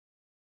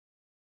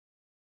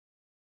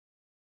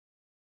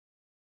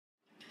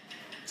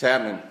What's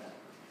happening?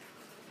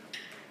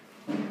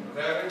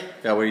 What's happening?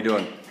 Yeah, what are you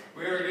doing?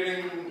 We are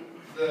getting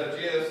the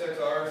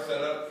GS6R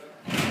set up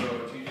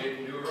so TJ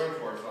can do a run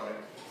for us on it.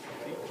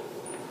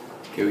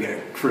 Okay, we got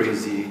a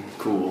crazy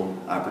cool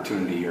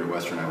opportunity here at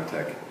Western Iowa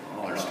Tech.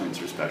 All our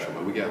students are special,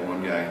 but we got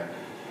one guy,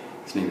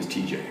 his name is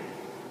TJ.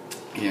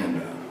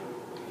 And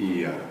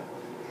he,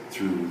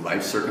 through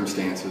life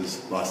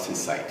circumstances, lost his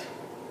sight.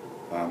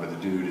 But the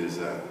dude is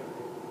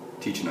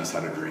teaching us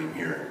how to dream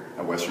here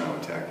at Western Iowa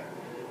Tech.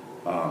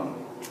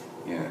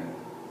 And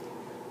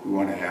we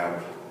want to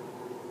have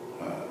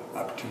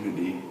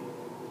opportunity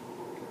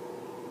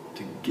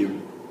to give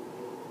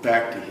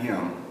back to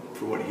him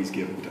for what he's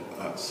given to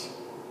us.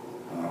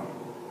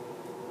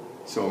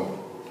 So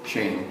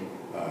Shane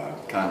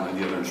Conley,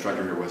 the other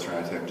instructor here at Western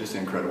Iowa Tech, just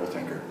an incredible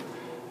thinker.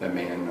 That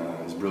man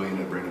is brilliant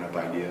at bringing up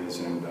ideas,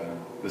 and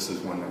this is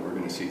one that we're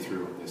going to see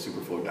through the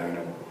Superflow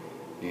Dyno.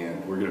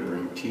 And we're going to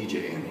bring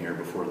TJ in here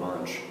before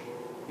lunch,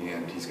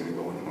 and he's going to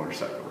go on a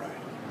motorcycle ride.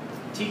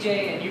 TJ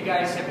and you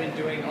guys have been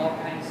doing all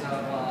kinds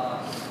of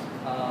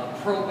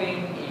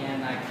probing,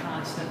 and I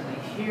constantly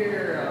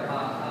hear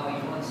about how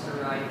he wants to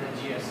ride the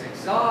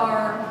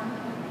GS6R.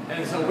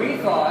 And so we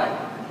thought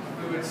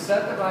we would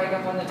set the bike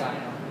up on the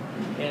dyno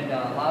and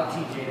allow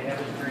TJ to have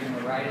his dream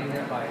of riding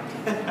that bike.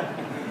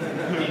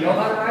 Do you know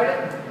how to ride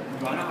it?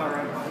 Do I know how to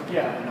ride a bike?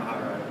 Yeah. I know how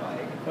to ride a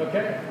bike.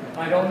 Okay.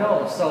 I don't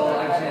know, so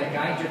I was going to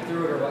guide you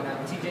through it or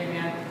whatnot. TJ,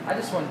 man, I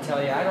just want to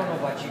tell you, I don't know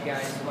about you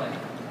guys, but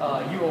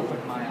you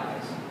opened my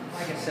eyes.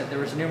 Like I said, there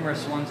was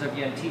numerous ones of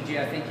you, and TJ,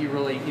 I think you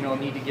really,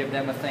 need to give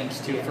them a thanks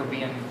too for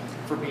being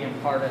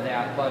part of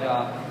that. But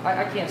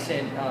I can't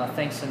say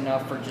thanks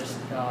enough for just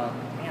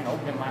man,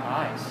 opening my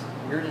eyes.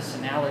 Weirdest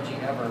analogy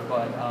ever,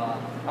 but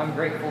I'm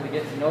grateful to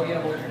get to know you.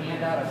 Hold your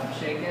hand out, I want to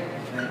shake it,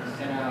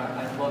 and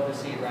I'd love to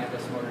see you ride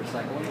this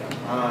motorcycle.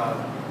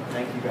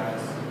 Thank you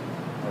guys.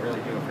 I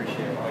really do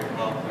appreciate all your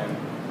help and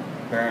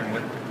bearing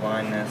with the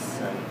blindness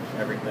and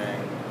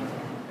everything.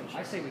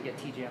 I say we get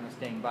TJ on this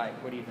dang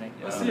bike. What do you think?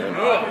 Let's see him.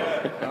 All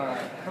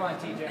right, come on,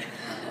 TJ.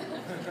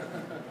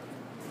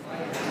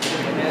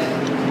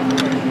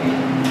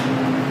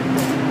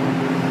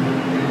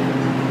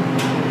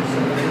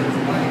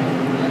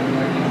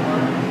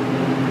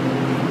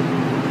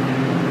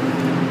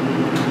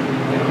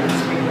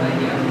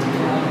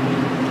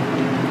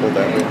 Hold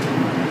that way.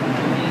 I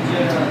need you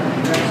to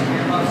grab some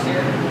earmuffs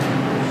here.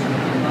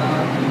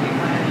 You can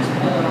kind of just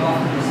pull it off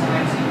to the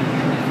side so you can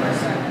hear me for a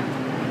second.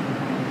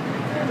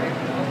 There we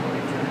go.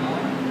 We'll turn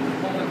on.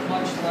 Pull the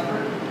clutch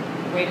lever.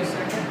 Wait a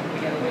second. We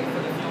got to wait for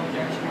the fuel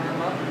injection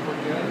arm up. We're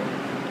good.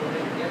 Go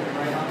ahead and get it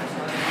right on it.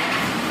 Start it on.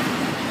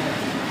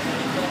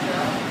 Clutch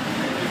out.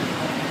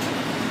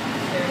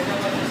 Okay,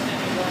 don't let this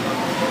thing go up.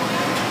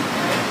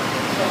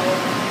 So,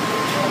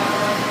 go out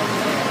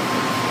over there.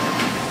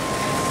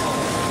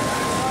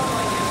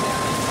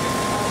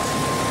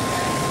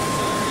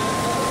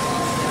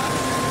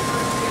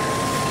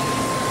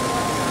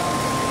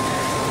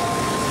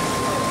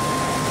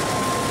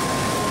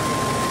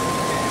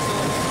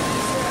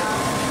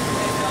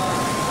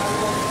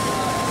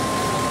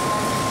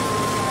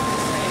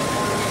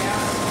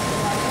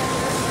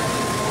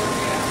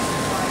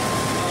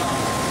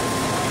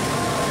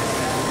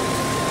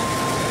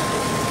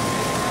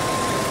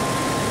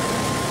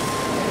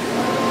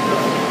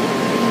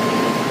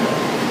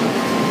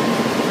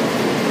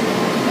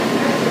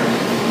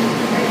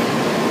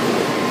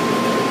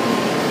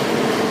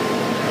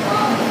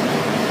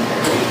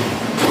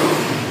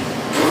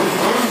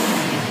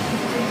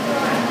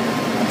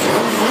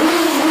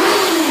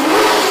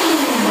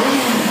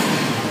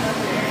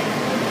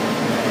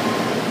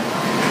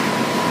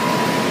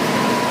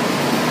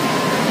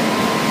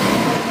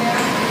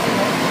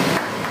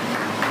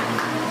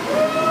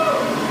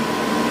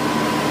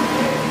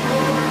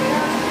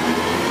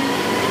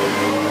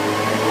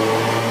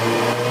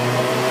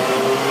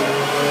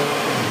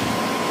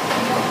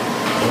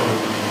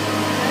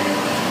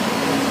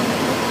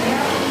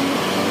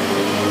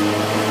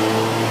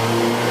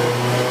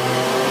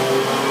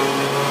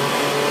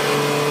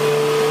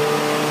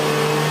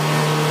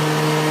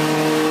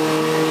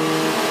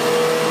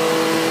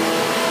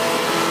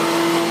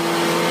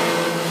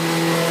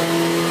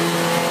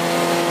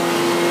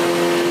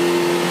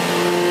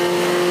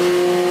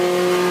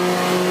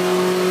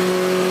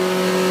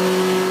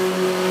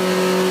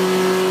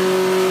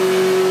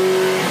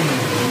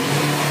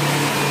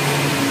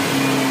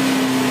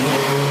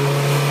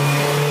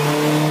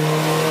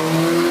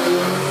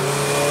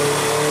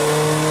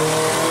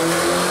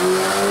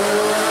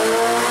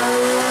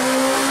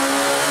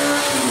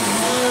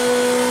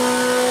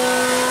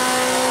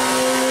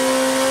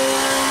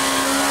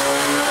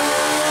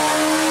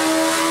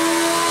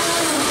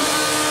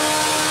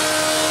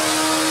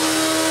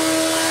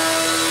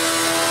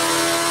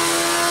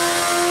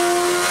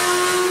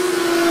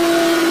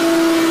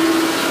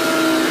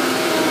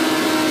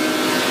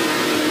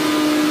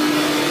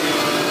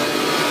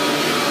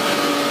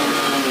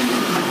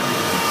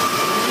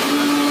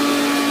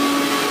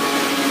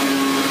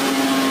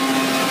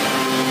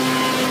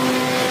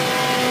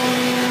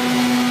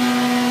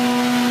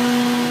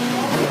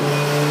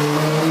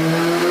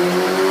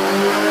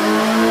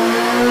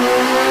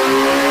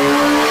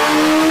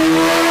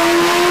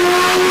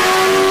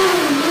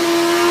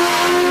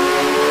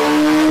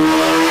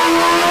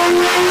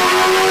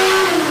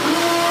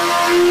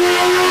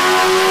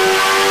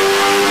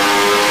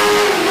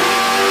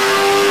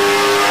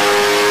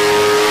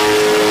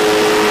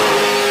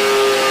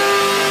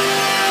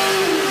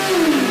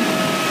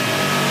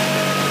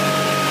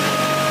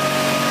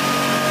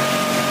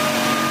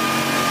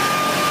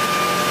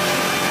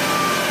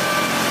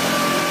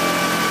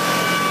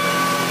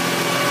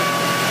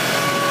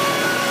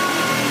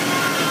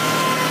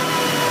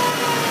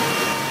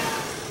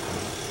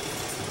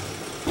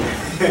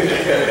 Is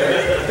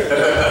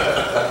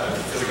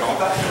it going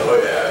fast?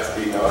 Oh yeah, it's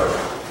beating hard.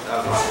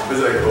 Is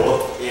that cool?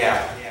 Yeah.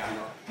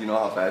 Do you know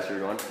how fast you're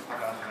going? How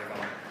fast was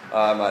I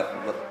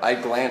going? I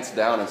glanced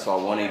down and saw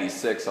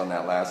 186 on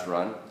that last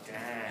run.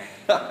 Dang.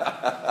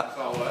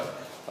 Oh, what?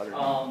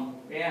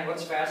 Man,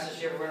 what's the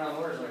fastest you ever went on a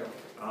motorcycle?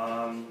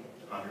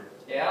 100.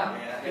 Yeah?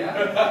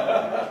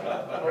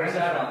 Yeah. What was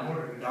that on?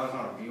 That was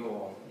on a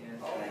Buell. Yeah.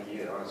 Thank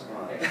you. That was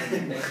fun.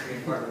 Thanks for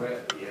being part of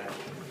it. Yeah.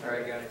 All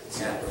right, guys.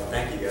 Yeah.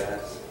 Thank you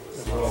guys.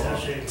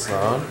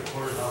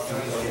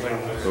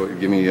 So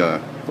give me,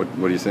 what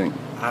do you think?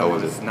 I How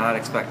was was it? not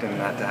expecting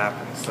that to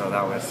happen, so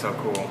that was so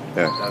cool.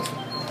 Yeah. That was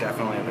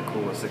definitely the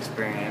coolest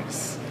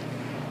experience.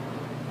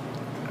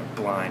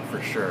 Blind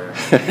for sure.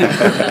 Probably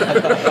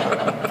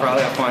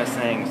the funnest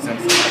thing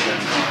since I've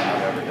been blind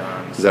I've ever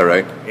done. Is that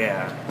right?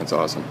 Yeah. That's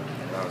awesome.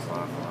 That was a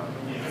lot of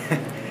fun.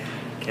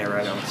 Can't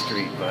ride on the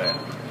street, but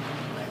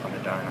on the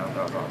dyno,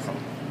 that was awesome.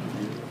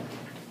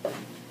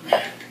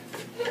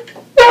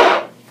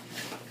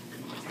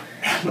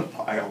 The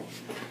pile.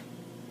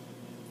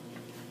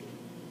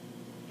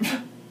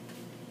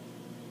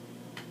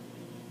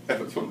 That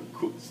was one of the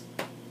coolest.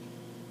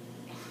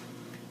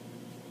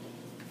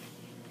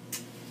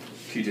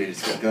 TJ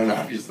just got done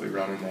obviously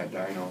running that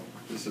dyno.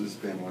 This has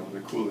been one of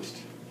the coolest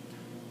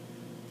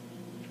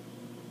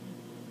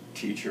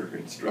teacher,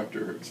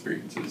 instructor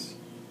experiences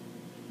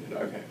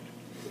that I've had.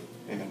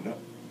 And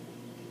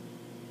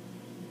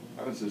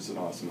that was just an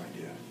awesome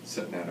idea,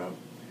 setting that up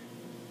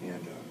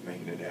and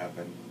making it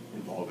happen,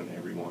 involving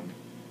everyone.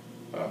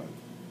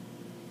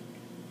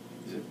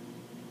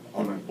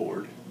 On my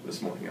board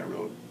this morning I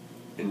wrote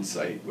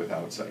insight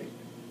without sight.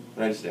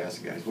 And I just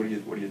asked the guys, what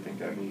do you think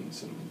that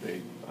means? And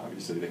they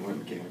went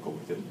mechanical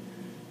with it. And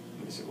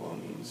they said, well,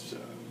 it means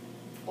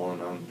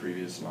pulling on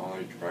previous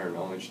knowledge, prior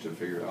knowledge to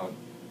figure out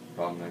the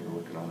problem that you're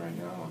working on right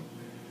now.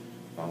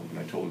 And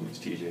I told them it's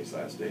TJ's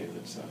last day.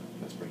 Let's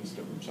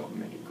brainstorm something,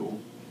 make it cool.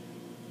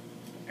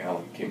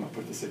 Alan came up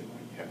with the same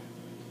idea.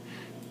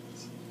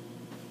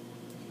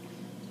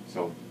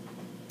 So,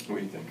 what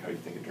do you think? How do you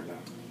think it turned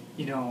out?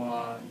 You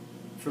know,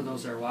 for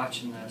those that are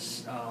watching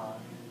this,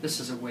 this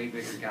is a way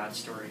bigger God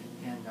story,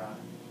 and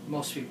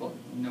most people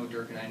know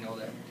Dirk and I know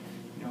that,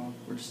 you know,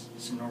 we're just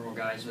some normal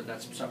guys, but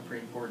that's something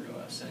pretty important to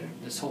us. And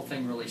this whole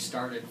thing really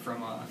started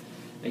from a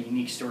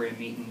unique story of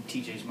meeting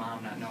TJ's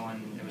mom, not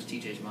knowing it was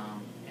TJ's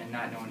mom, and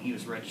not knowing he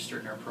was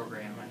registered in our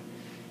program, and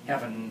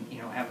having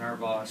our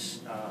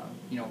boss,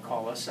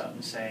 call us up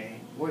and say,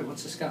 boy,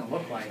 what's this going to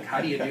look like? How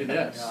do you do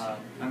this?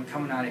 I'm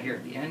coming out of here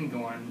at the end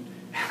going,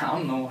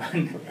 I'm the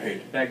one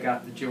that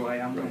got the joy.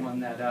 I'm the one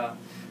that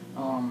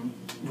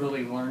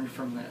really learned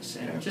from this,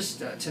 and just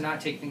to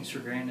not take things for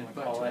granted.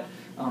 But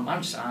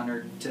I'm just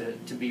honored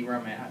to be where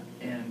I'm at,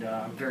 and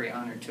I'm very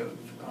honored to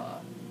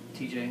have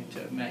TJ to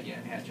have met you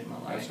and had you in my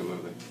life.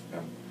 Absolutely, yeah.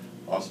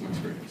 Awesome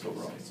experience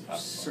overall.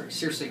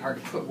 Seriously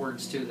hard to put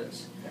words to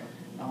this.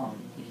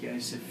 You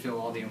guys feel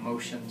all the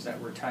emotions that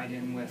were tied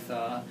in with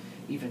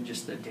even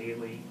just the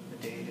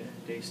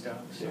day-to-day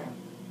stuff. So.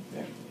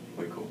 Yeah,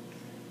 way cool.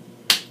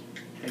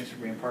 Thanks for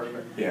being part of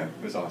it. Yeah,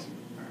 it was awesome.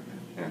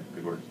 Yeah,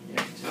 good work.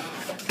 Yeah,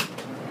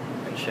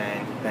 And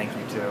Shane, thank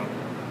you too.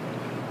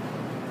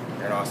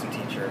 You're an awesome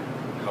teacher.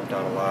 Helped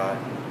out a lot.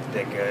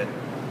 Did good.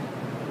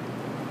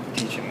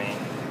 Teaching me.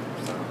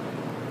 So,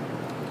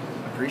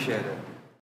 I appreciate it.